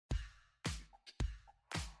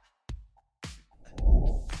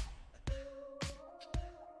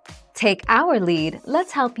Take our lead,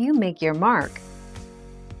 let's help you make your mark.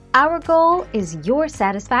 Our goal is your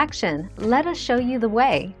satisfaction. Let us show you the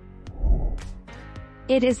way.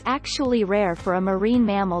 It is actually rare for a marine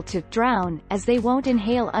mammal to drown, as they won't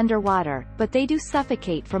inhale underwater, but they do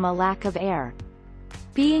suffocate from a lack of air.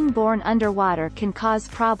 Being born underwater can cause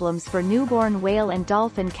problems for newborn whale and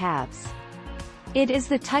dolphin calves. It is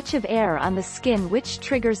the touch of air on the skin which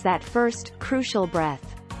triggers that first, crucial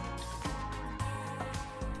breath.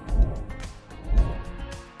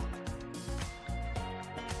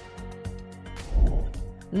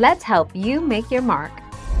 Let's help you make your mark.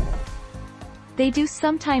 They do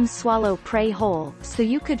sometimes swallow prey whole, so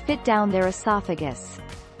you could fit down their esophagus.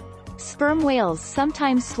 Sperm whales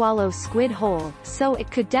sometimes swallow squid whole, so it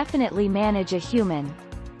could definitely manage a human.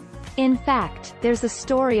 In fact, there's a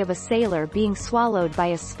story of a sailor being swallowed by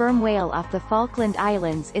a sperm whale off the Falkland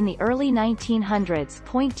Islands in the early 1900s.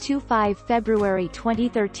 25 February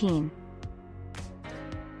 2013.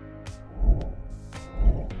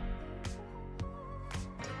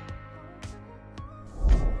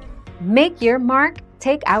 Make your mark,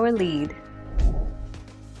 take our lead.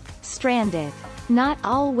 Stranded. Not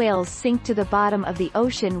all whales sink to the bottom of the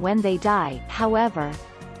ocean when they die, however.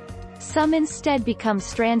 Some instead become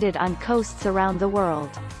stranded on coasts around the world.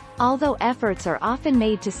 Although efforts are often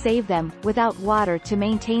made to save them, without water to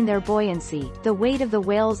maintain their buoyancy, the weight of the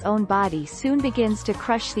whale's own body soon begins to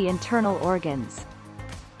crush the internal organs.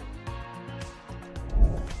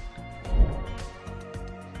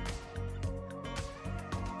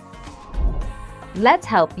 Let's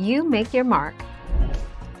help you make your mark.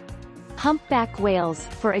 Humpback whales,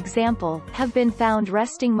 for example, have been found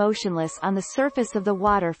resting motionless on the surface of the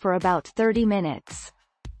water for about 30 minutes.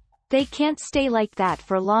 They can't stay like that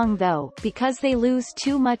for long though, because they lose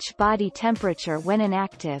too much body temperature when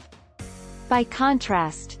inactive. By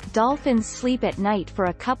contrast, dolphins sleep at night for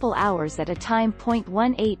a couple hours at a time.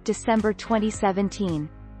 18 December 2017.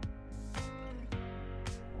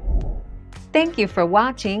 Thank you for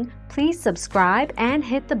watching. Please subscribe and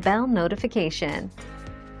hit the bell notification.